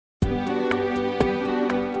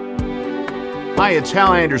Hi, it's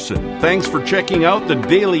Hal Anderson. Thanks for checking out the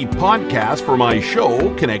daily podcast for my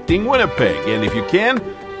show, Connecting Winnipeg. And if you can,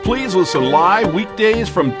 please listen live weekdays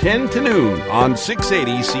from 10 to noon on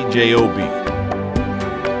 680 CJOB.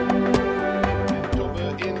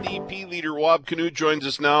 NDP leader Wab Kinew joins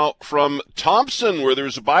us now from Thompson, where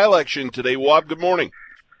there's a by-election today. Wab, good morning.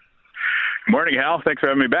 Good morning, Hal. Thanks for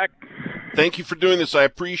having me back. Thank you for doing this. I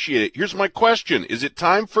appreciate it. Here's my question. Is it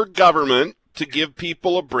time for government to give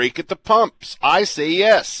people a break at the pumps? I say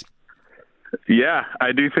yes. Yeah,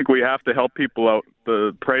 I do think we have to help people out.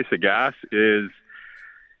 The price of gas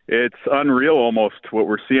it's unreal almost what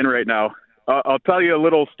we're seeing right now. I'll tell you a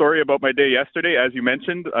little story about my day yesterday. As you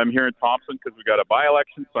mentioned, I'm here in Thompson because we got a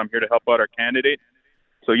by-election, so I'm here to help out our candidate.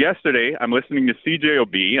 So yesterday, I'm listening to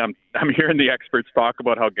CJOB. I'm hearing the experts talk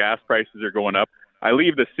about how gas prices are going up. I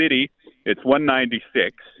leave the city. It's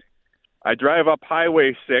 $1.96. I drive up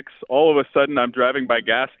Highway 6. All of a sudden, I'm driving by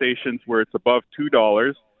gas stations where it's above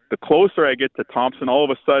 $2. The closer I get to Thompson, all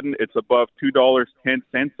of a sudden, it's above $2.10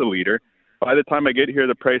 a liter. By the time I get here,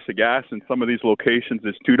 the price of gas in some of these locations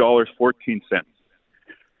is $2.14.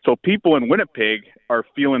 So people in Winnipeg are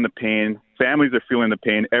feeling the pain. Families are feeling the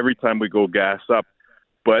pain every time we go gas up.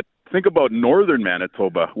 But think about northern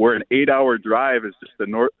Manitoba, where an 8-hour drive is just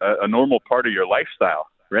a normal part of your lifestyle.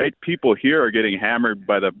 Right? People here are getting hammered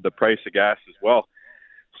by the price of gas as well.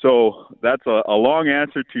 So that's a long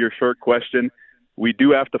answer to your short question. We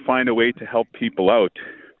do have to find a way to help people out.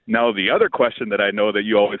 Now, the other question that I know that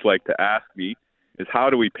you always like to ask me is how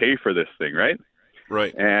do we pay for this thing, right?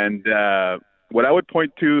 Right. And what I would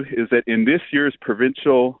point to is that in this year's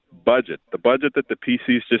provincial budget, the budget that the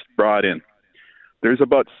PCs just brought in, there's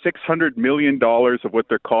about $600 million of what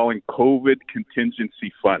they're calling COVID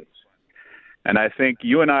contingency funds. And I think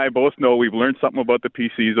you and I both know we've learned something about the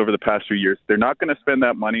PCs over the past few years. They're not going to spend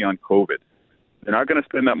that money on COVID. They're not going to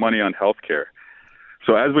spend that money on healthcare.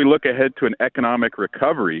 So as we look ahead to an economic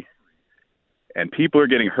recovery and people are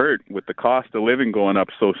getting hurt with the cost of living going up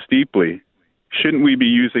so steeply, shouldn't we be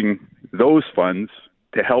using those funds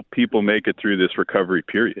to help people make it through this recovery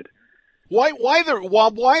period? Why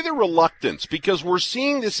the reluctance? Because we're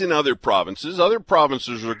seeing this in other provinces. Other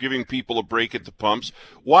provinces are giving people a break at the pumps.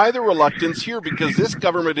 Why the reluctance here? Because this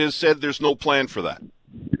government has said there's no plan for that.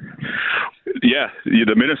 Yeah,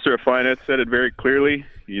 the Minister of Finance said it very clearly.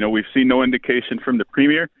 We've seen no indication from the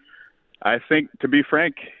Premier. I think, to be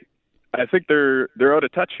frank, I think they're out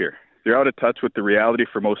of touch here. They're out of touch with the reality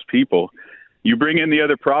for most people. You bring in the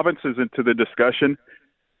other provinces into the discussion.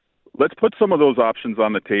 Let's put some of those options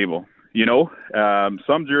on the table.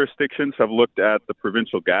 Some jurisdictions have looked at the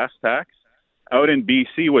provincial gas tax. Out in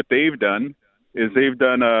BC, what they've done is they've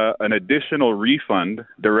done an additional refund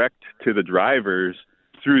direct to the drivers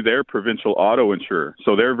through their provincial auto insurer.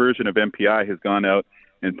 So their version of MPI has gone out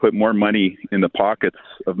and put more money in the pockets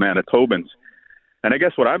of Manitobans. And I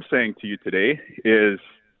guess what I'm saying to you today is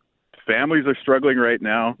families are struggling right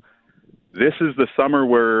now. This is the summer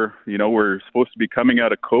where, we're supposed to be coming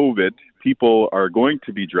out of COVID. People are going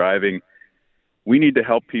to be driving. We need to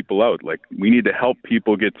help people out. We need to help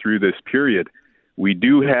people get through this period. We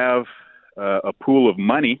do have a pool of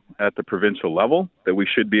money at the provincial level that we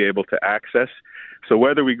should be able to access. So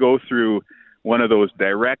whether we go through one of those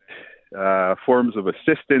direct forms of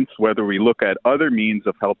assistance, whether we look at other means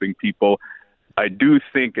of helping people, I do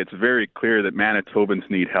think it's very clear that Manitobans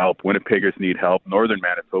need help, Winnipeggers need help, Northern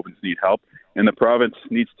Manitobans need help, and the province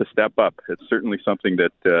needs to step up. It's certainly something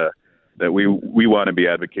that we want to be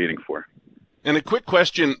advocating for. And a quick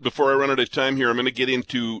question before I run out of time here. I'm going to get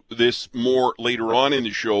into this more later on in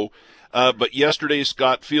the show. But yesterday,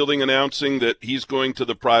 Scott Fielding announcing that he's going to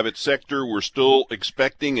the private sector. We're still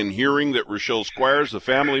expecting and hearing that Rochelle Squires, the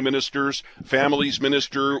families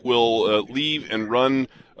minister, will leave and run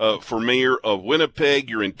for mayor of Winnipeg.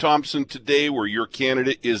 You're in Thompson today, where your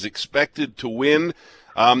candidate is expected to win.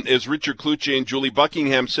 As Richard Cloutier and Julie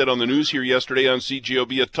Buckingham said on the news here yesterday on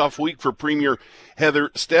CJOB, a tough week for Premier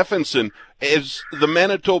Heather Stefanson. As the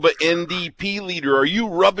Manitoba NDP leader, are you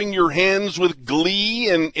rubbing your hands with glee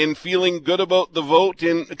and feeling good about the vote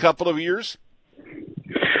in a couple of years?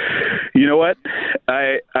 You know what?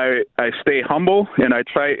 I stay humble, and I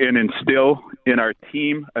try and instill in our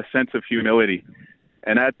team a sense of humility.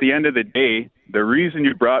 And at the end of the day, the reason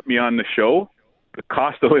you brought me on the show, the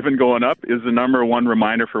cost of living going up, is the number one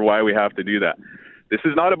reminder for why we have to do that. This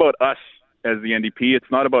is not about us as the NDP. It's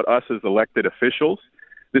not about us as elected officials.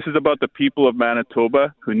 This is about the people of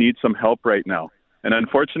Manitoba who need some help right now. And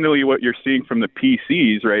unfortunately, what you're seeing from the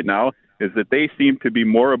PCs right now is that they seem to be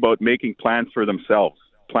more about making plans for themselves,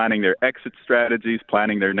 planning their exit strategies,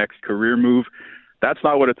 planning their next career move. That's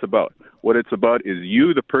not what it's about. What it's about is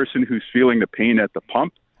you, the person who's feeling the pain at the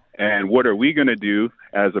pump, and what are we going to do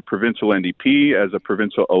as a provincial NDP, as a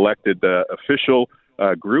provincial elected official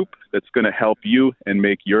group that's going to help you and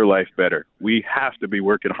make your life better. We have to be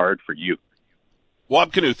working hard for you.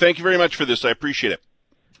 Wab Kinew, thank you very much for this. I appreciate it.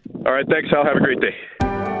 All right, thanks, Al. Have a great day.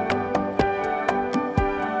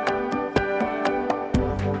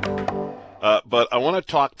 But I want to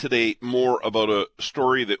talk today more about a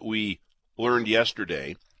story that we learned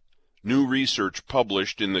yesterday. New research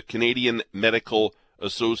published in the Canadian Medical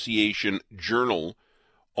Association Journal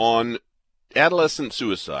on adolescent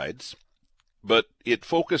suicides, but it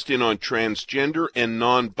focused in on transgender and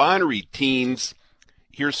non-binary teens.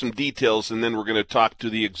 Here's some details, and then we're going to talk to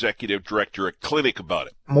the executive director at Clinic about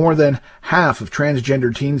it. More than half of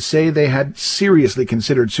transgender teens say they had seriously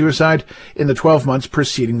considered suicide in the 12 months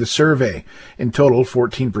preceding the survey. In total,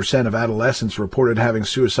 14% of adolescents reported having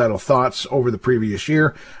suicidal thoughts over the previous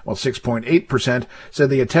year, while 6.8% said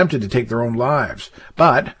they attempted to take their own lives.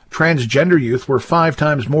 But transgender youth were 5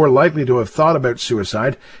 times more likely to have thought about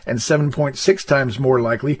suicide and 7.6 times more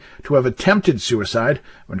likely to have attempted suicide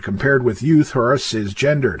when compared with youth who are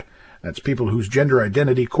cisgendered. That's people whose gender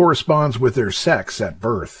identity corresponds with their sex at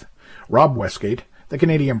birth. Rob Westgate, The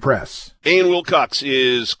Canadian Press. Ian Wilcox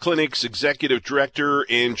is Clinic's executive director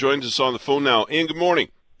and joins us on the phone now. Ian, good morning.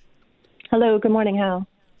 Hello, good morning, Hal.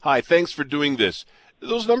 Hi, thanks for doing this.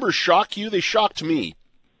 Those numbers shock you? They shocked me.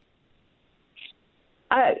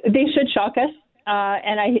 They should shock us,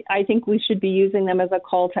 and I think we should be using them as a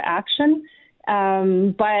call to action.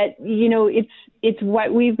 But, you know, it's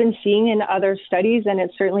what we've been seeing in other studies, and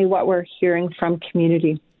it's certainly what we're hearing from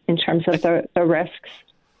community in terms of the risks.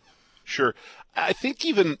 Sure. I think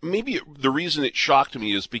even maybe the reason it shocked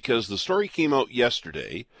me is because the story came out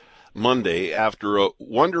yesterday, Monday, after a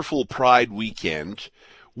wonderful Pride weekend,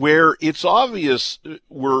 where it's obvious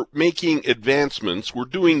we're making advancements, we're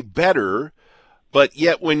doing better, but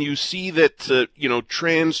yet when you see that,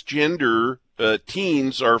 transgender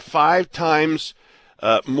teens are 5 times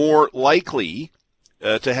more likely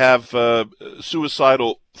to have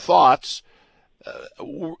suicidal thoughts,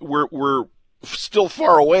 we're still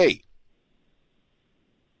far away.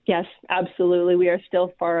 Yes, absolutely. We are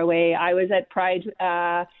still far away. I was at Pride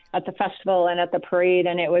at the festival and at the parade,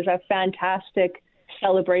 and it was a fantastic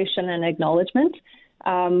celebration and acknowledgement,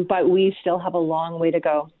 but we still have a long way to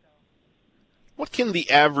go. What can the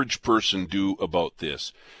average person do about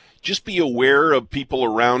this? Just be aware of people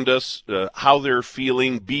around us, how they're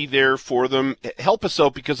feeling, be there for them. Help us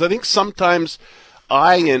out, because I think sometimes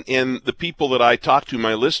I and the people that I talk to,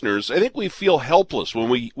 my listeners, I think we feel helpless when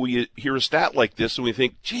we hear a stat like this and we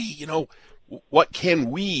think, gee, what can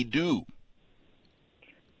we do?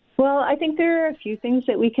 Well, I think there are a few things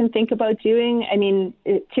that we can think about doing. I mean,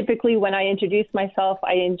 typically when I introduce myself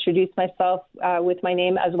with my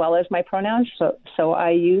name as well as my pronouns. So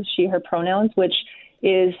I use she, her pronouns, which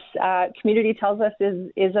is community tells us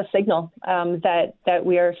is a signal that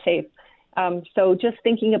we are safe. So just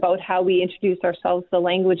thinking about how we introduce ourselves, the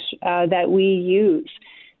language that we use.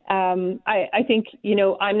 I think,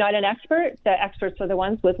 I'm not an expert. The experts are the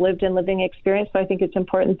ones with lived and living experience. So I think it's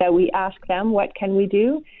important that we ask them, what can we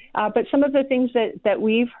do? But some of the things that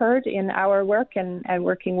we've heard in our work and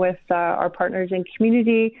working with our partners in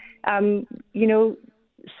community,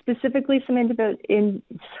 specifically some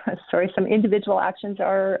individual actions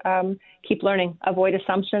are keep learning, avoid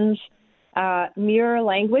assumptions, mirror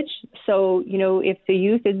language. So, if the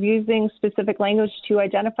youth is using specific language to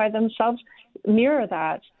identify themselves, mirror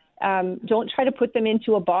that. Don't try to put them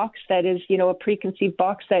into a box that is, a preconceived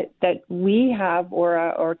box that we have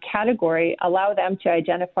or category. Allow them to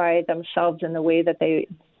identify themselves in the way that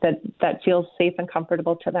that feels safe and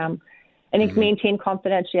comfortable to them. I think maintain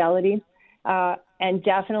confidentiality and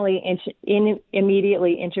definitely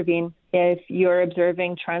immediately intervene if you're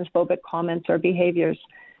observing transphobic comments or behaviors.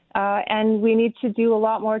 And we need to do a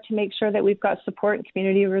lot more to make sure that we've got support and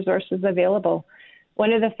community resources available.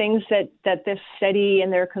 One of the things that this study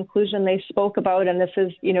in their conclusion they spoke about, and this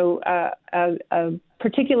is, a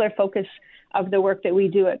particular focus of the work that we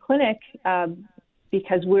do at Clinic,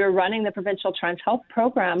 because we're running the provincial trans health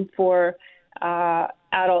program for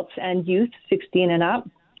adults and youth 16 and up.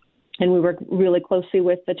 And we work really closely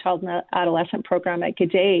with the child and adolescent program at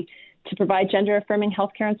G'day to provide gender-affirming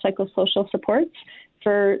healthcare and psychosocial supports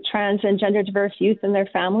for trans and gender diverse youth and their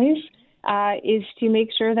families, is to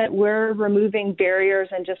make sure that we're removing barriers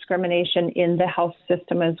and discrimination in the health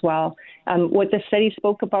system as well. What the study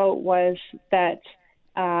spoke about was that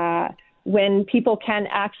when people can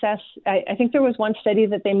access, I think there was one study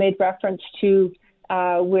that they made reference to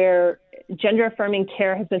where gender-affirming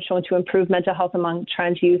care has been shown to improve mental health among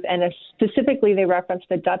trans youth, and specifically they referenced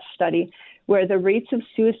a Dutch study where the rates of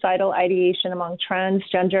suicidal ideation among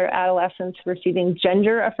transgender adolescents receiving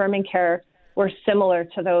gender-affirming care were similar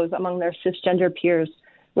to those among their cisgender peers,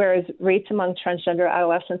 whereas rates among transgender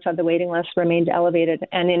adolescents on the waiting list remained elevated.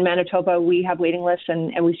 And in Manitoba, we have waiting lists,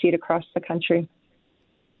 and we see it across the country.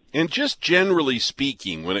 And just generally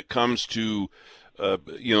speaking, when it comes to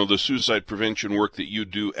the suicide prevention work that you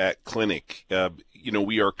do at Clinic,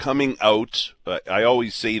 we are coming out. I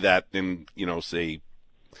always say that, and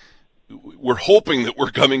we're hoping that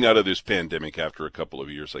we're coming out of this pandemic after a couple of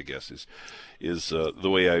years, I guess, is the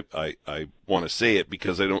way I want to say it,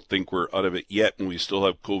 because I don't think we're out of it yet, and we still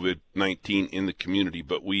have COVID-19 in the community,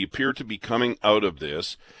 but we appear to be coming out of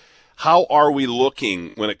this. How are we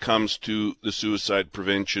looking when it comes to the suicide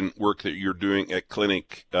prevention work that you're doing at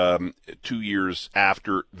Clinic 2 years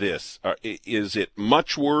after this? Is it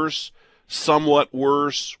much worse, somewhat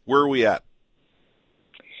worse? Where are we at?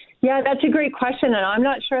 Yeah, that's a great question, and I'm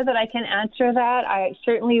not sure that I can answer that.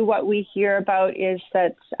 Certainly what we hear about is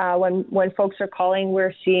that when folks are calling,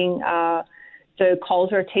 we're seeing the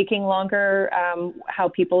calls are taking longer,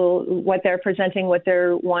 what they're presenting, what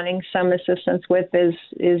they're wanting some assistance with is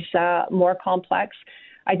more complex.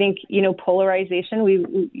 I think, polarization,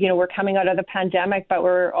 we're coming out of the pandemic, but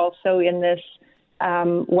we're also in this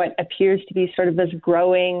what appears to be sort of this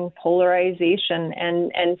growing polarization.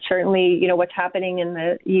 And certainly, what's happening in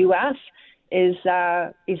the U.S. is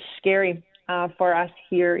scary for us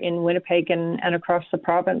here in Winnipeg and across the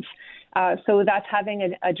province. So that's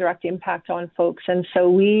having a direct impact on folks. And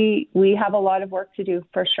so we have a lot of work to do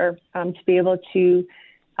for sure to be able to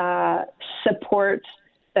support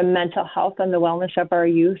the mental health and the wellness of our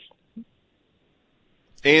youth.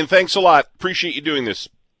 And thanks a lot. Appreciate you doing this.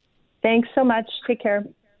 Thanks so much. Take care.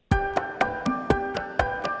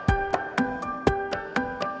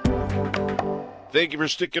 Thank you for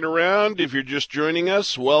sticking around. If you're just joining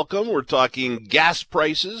us, welcome. We're talking gas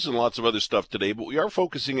prices and lots of other stuff today, but we are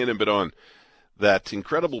focusing in a bit on that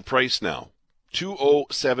incredible price now.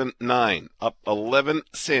 $2.079, up 11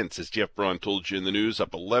 cents, as Jeff Braun told you in the news,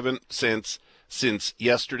 up 11 cents since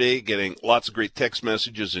yesterday. Getting lots of great text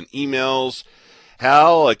messages and emails.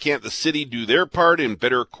 Hal, can't the city do their part in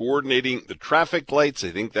better coordinating the traffic lights?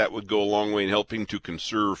 I think that would go a long way in helping to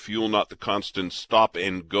conserve fuel, not the constant stop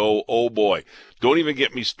and go. Oh, boy. Don't even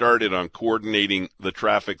get me started on coordinating the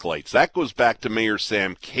traffic lights. That goes back to Mayor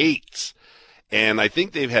Sam Cates. And I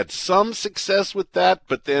think they've had some success with that,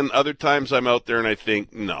 but then other times I'm out there and I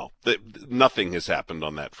think, no, nothing has happened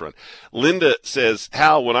on that front. Linda says,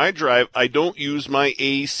 Hal, when I drive, I don't use my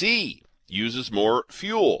AC. Uses more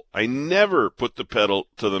fuel. I never put the pedal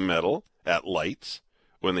to the metal at lights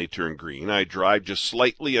when they turn green. I drive just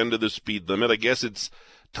slightly under the speed limit. I guess it's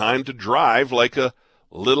time to drive like a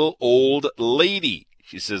little old lady.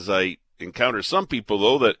 She says, I encounter some people,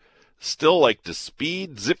 though, that still like to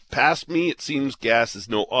speed, zip past me. It seems gas is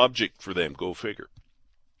no object for them. Go figure.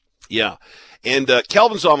 Yeah. And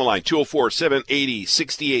Calvin's on the line,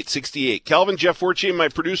 204-780-6868. Calvin, Jeff Fortier, my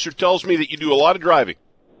producer, tells me that you do a lot of driving.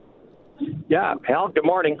 Yeah, Hal, good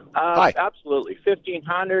morning. Hi. Absolutely.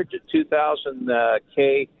 1,500 to 2,000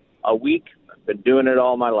 K a week. I've been doing it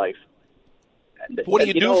all my life. And, what do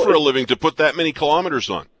you do for a living to put that many kilometers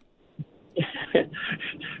on?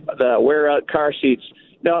 Wear out car seats.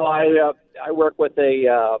 No, I work with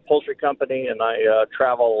a poultry company, and I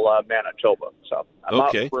travel Manitoba. So I'm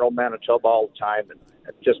out in rural Manitoba all the time, and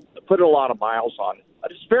just put a lot of miles on it.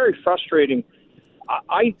 It's very frustrating.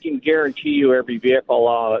 I can guarantee you every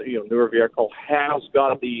vehicle, newer vehicle has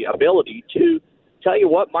got the ability to tell you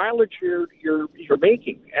what mileage you're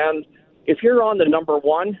making. And if you're on the number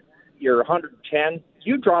one, you're 110,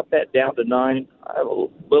 you drop that down to 9. I have a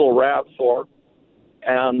little RAV4,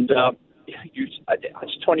 and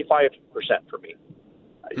it's 25% for me.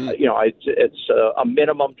 It's a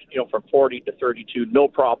minimum, from 40 to 32, no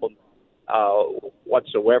problem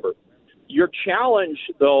whatsoever. Your challenge,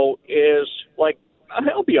 though, is like,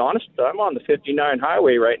 I'll be honest, I'm on the 59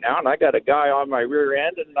 highway right now, and I got a guy on my rear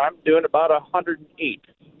end, and I'm doing about 108.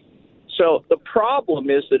 So the problem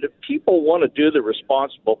is that if people want to do the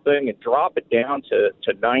responsible thing and drop it down to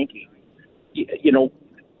 90,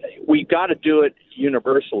 we've got to do it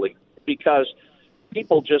universally, because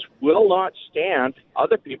people just will not stand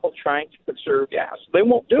other people trying to conserve gas. They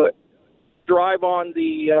won't do it. Drive on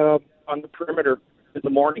the perimeter in the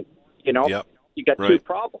morning, Yep. You got two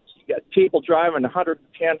problems. You got people driving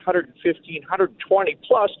 110, 115, 120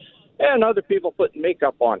 plus, and other people putting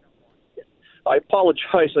makeup on. I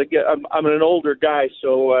apologize. I'm an older guy,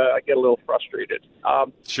 so I get a little frustrated.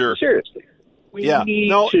 Sure. Seriously, We need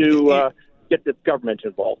to get the government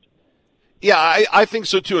involved. Yeah, I think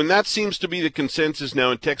so too, and that seems to be the consensus now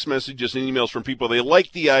in text messages and emails from people. They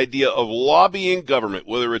like the idea of lobbying government,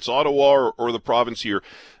 whether it's Ottawa or the province here,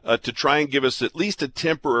 to try and give us at least a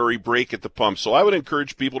temporary break at the pump. So I would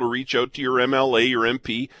encourage people to reach out to your MLA, your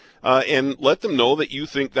MP, and let them know that you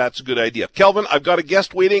think that's a good idea. Kelvin, I've got a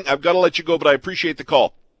guest waiting. I've got to let you go, but I appreciate the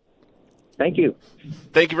call. Thank you.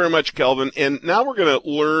 Thank you very much, Kelvin. And now we're going to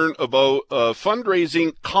learn about a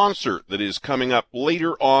fundraising concert that is coming up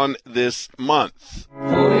later on this month.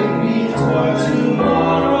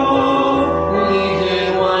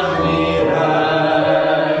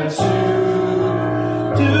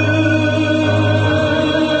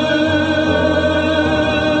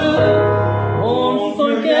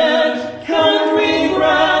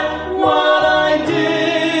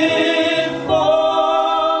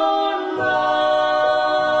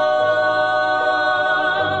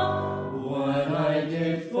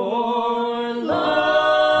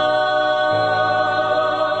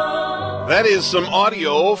 That is some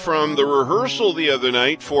audio from the rehearsal the other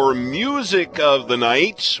night for Music of the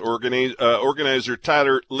Night. Organizer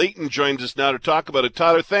Tyler Layton joins us now to talk about it.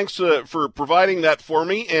 Tyler, thanks for providing that for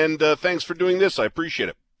me, and thanks for doing this. I appreciate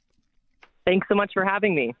it. Thanks so much for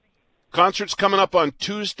having me. Concert's coming up on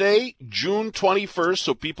Tuesday, June 21st,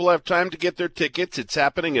 so people have time to get their tickets. It's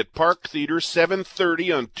happening at Park Theatre,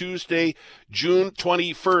 7:30 on Tuesday, June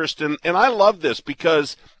 21st. And I love this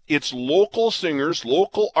because it's local singers,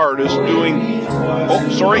 local artists doing. Oh,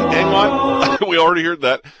 sorry, hang on. We already heard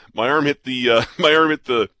that. My arm hit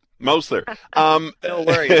the mouse there. Don't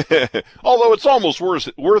worry. Although it's almost worth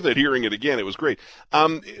it hearing it again. It was great.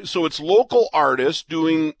 So it's local artists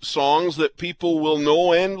doing songs that people will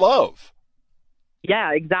know and love.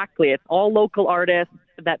 Yeah, exactly. It's all local artists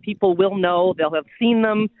that people will know. They'll have seen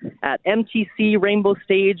them at MTC, Rainbow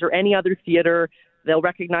Stage, or any other theater. They'll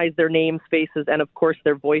recognize their names, faces, and, of course,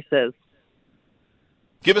 their voices.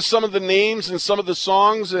 Give us some of the names and some of the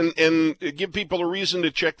songs and give people a reason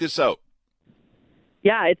to check this out.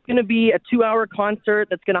 Yeah, it's going to be a 2-hour concert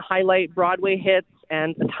that's going to highlight Broadway hits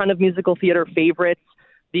and a ton of musical theater favorites.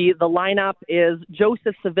 The lineup is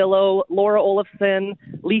Joseph Civillo, Laura Olafson,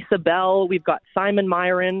 Lisa Bell. We've got Simon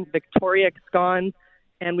Myron, Victoria Xcon,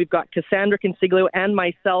 and we've got Cassandra Consiglio and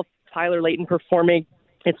myself, Tyler Layton, performing.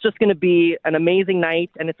 It's just going to be an amazing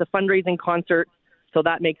night, and it's a fundraising concert, so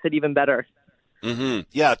that makes it even better. Mm-hmm.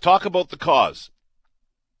 Yeah, talk about the cause.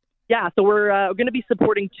 Yeah, so we're going to be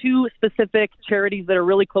supporting 2 specific charities that are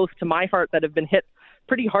really close to my heart that have been hit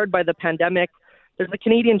pretty hard by the pandemic. There's a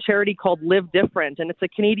Canadian charity called Live Different, and it's a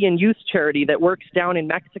Canadian youth charity that works down in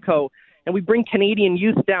Mexico, and we bring Canadian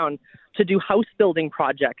youth down to do house building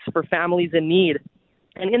projects for families in need.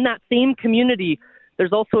 And in that same community,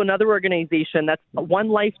 there's also another organization that's One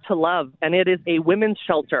Life to Love, and it is a women's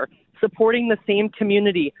shelter supporting the same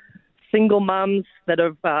community, single moms that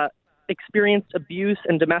have experienced abuse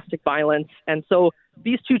and domestic violence. And so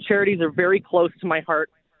these 2 charities are very close to my heart.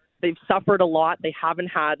 They've suffered a lot. They haven't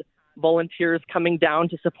had volunteers coming down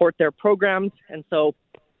to support their programs. And so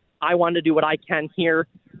I want to do what I can here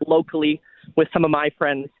locally with some of my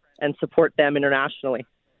friends and support them internationally.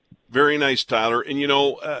 Very nice, Tyler. And, you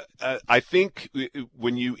know, I think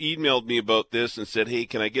when you emailed me about this and said, hey,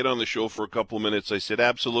 can I get on the show for a couple of minutes? I said,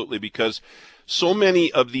 absolutely, because so many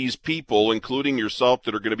of these people, including yourself,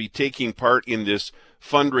 that are going to be taking part in this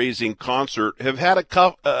fundraising concert have had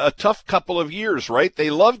a tough couple of years, right? They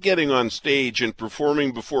love getting on stage and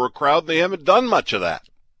performing before a crowd. They haven't done much of that.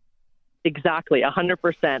 Exactly,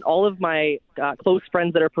 100%. All of my close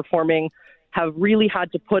friends that are performing have really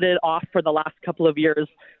had to put it off for the last couple of years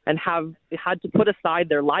and have had to put aside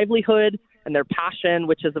their livelihood and their passion,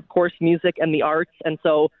 which is, of course, music and the arts. And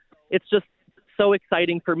so it's just so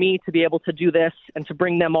exciting for me to be able to do this and to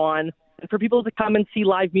bring them on and for people to come and see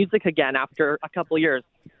live music again after a couple of years.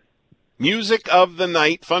 Music of the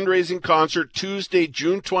Night fundraising concert, Tuesday,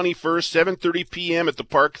 June 21st, 7:30 p.m. at the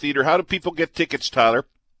Park Theatre. How do people get tickets, Tyler?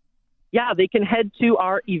 Yeah, they can head to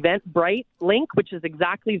our Eventbrite link, which is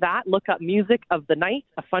exactly that. Look up Music of the Night,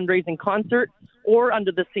 a fundraising concert, or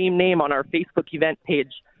under the same name on our Facebook event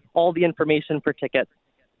page. All the information for tickets.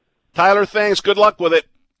 Tyler, thanks. Good luck with it.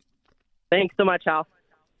 Thanks so much, Al.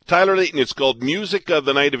 Tyler Layton, it's called Music of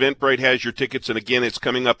the Night. Eventbrite has your tickets, and again, it's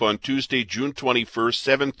coming up on Tuesday, June 21st,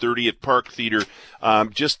 7:30 at Park Theatre.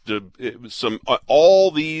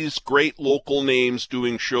 All these great local names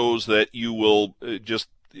doing shows that you will just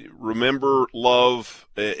remember, love,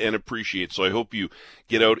 and appreciate. So I hope you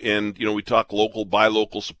get out and, we talk local, buy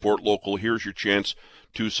local, support local. Here's your chance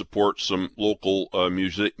to support some local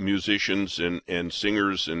musicians and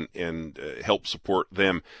singers and help support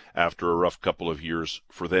them after a rough couple of years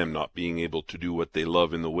for them not being able to do what they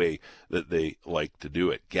love in the way that they like to do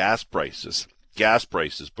it. Gas prices.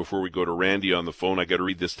 Before we go to Randy on the phone, I got to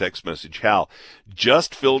read this text message. Hal,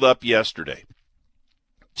 just filled up yesterday.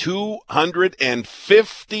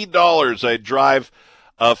 $250. I drive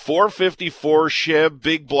a 454 Chev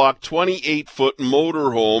big block 28-foot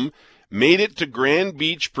motorhome. Made it to Grand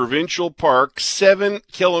Beach Provincial Park, 7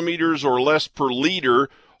 kilometers or less per liter,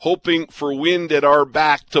 hoping for wind at our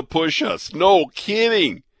back to push us. No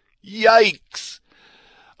kidding. Yikes.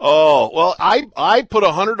 Oh, well, I put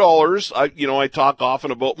 $100. I talk often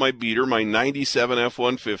about my beater, my 97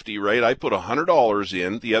 F-150, right? I put $100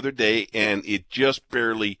 in the other day, and it just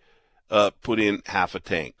barely put in half a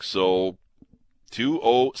tank. So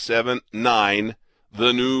 2079,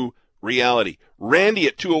 the new reality. Randy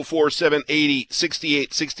at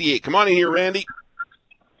 204-780-6868. Come on in here, Randy.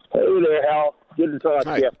 Hey there, Hal. Good to talk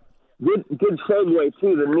to you. Good segue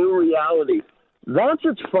to the new reality. That's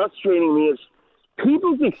what's frustrating me is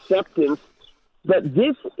people's acceptance that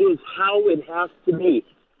this is how it has to be.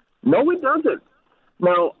 No, it doesn't.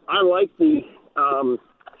 Now, I like the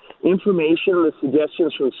information, the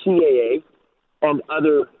suggestions from CAA and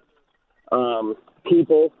other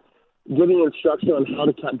people giving instruction on how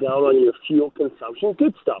to cut down on your fuel consumption.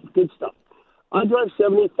 Good stuff. I drive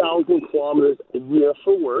 70,000 kilometers a year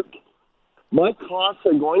for work. My costs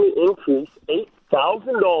are going to increase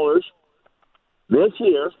 $8,000 this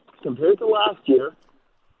year compared to last year,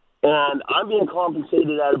 and I'm being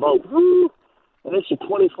compensated at about an extra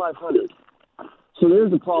 $2,500. So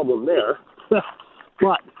there's a problem there.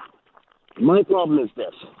 But my problem is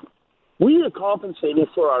this. We are compensated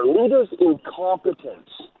for our leaders' incompetence,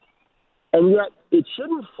 and yet it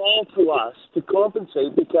shouldn't fall to us to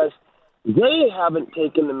compensate because they haven't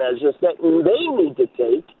taken the measures that they need to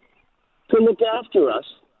take to look after us.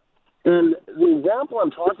 And the example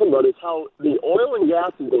I'm talking about is how the oil and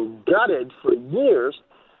gas has been gutted for years.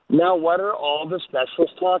 Now what are all the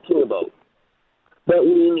specialists talking about? That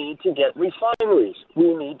we need to get refineries.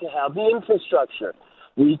 We need to have the infrastructure.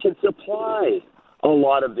 We can supply a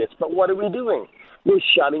lot of this. But what are we doing? We're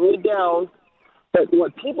shutting it down. But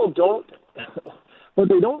what they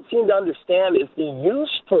don't seem to understand is the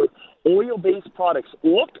use for oil-based products.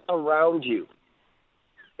 Look around you.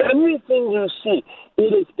 Everything you see,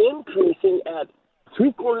 it is increasing at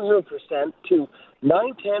 0.75% to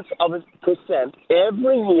 0.9%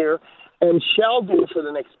 every year and shall do for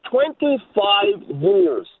the next 25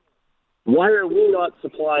 years. Why are we not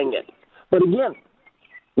supplying it? But again,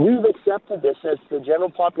 we've accepted this as the general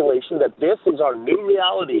population that this is our new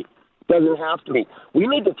reality. Doesn't have to be. We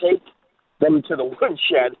need to take them to the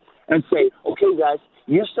woodshed and say, okay, guys,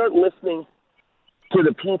 you start listening to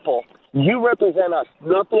the people. You represent us,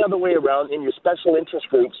 not the other way around in your special interest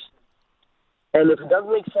groups. And if it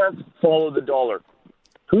doesn't make sense, follow the dollar.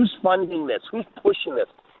 Who's funding this? Who's pushing this?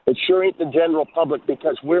 It sure ain't the general public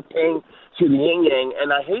because we're paying through the yin-yang.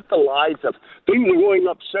 And I hate the lies of things are going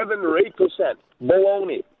up 7 or 8%.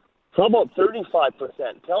 Baloney. How about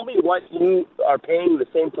 35%? Tell me what you are paying the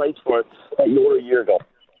same place for that you were a year ago.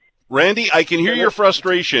 Randy, I can hear your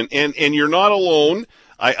frustration, and you're not alone.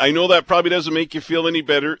 I know that probably doesn't make you feel any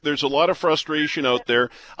better. There's a lot of frustration out there.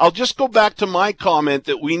 I'll just go back to my comment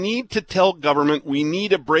that we need to tell government we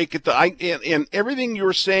need a break at and everything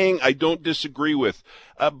you're saying I don't disagree with,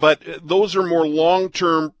 but those are more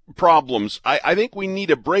long-term problems. I think we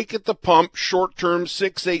need a break at the pump, short-term,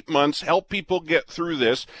 6-8 months, help people get through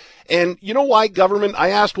this. And you know why government,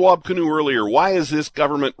 I asked Wab Kinew earlier, why is this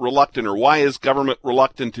government reluctant or why is government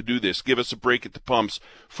reluctant to do this? Give us a break at the pumps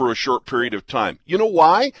for a short period of time. You know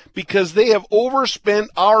why? Because they have overspent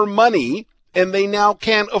our money and they now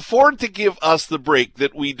can't afford to give us the break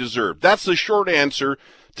that we deserve. That's the short answer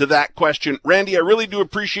to that question. Randy, I really do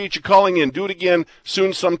appreciate you calling in. Do it again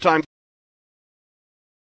soon sometime.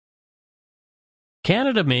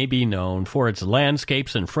 Canada may be known for its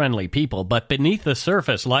landscapes and friendly people, but beneath the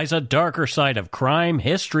surface lies a darker side of crime,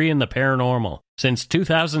 history, and the paranormal. Since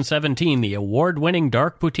 2017, the award-winning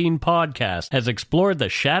Dark Poutine podcast has explored the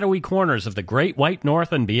shadowy corners of the Great White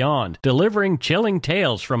North and beyond, delivering chilling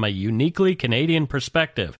tales from a uniquely Canadian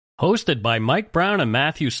perspective. Hosted by Mike Brown and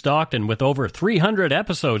Matthew Stockton with over 300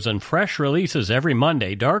 episodes and fresh releases every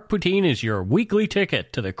Monday, Dark Poutine is your weekly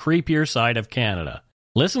ticket to the creepier side of Canada.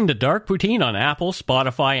 Listen to Dark Poutine on Apple,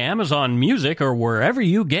 Spotify, Amazon Music, or wherever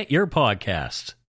you get your podcasts.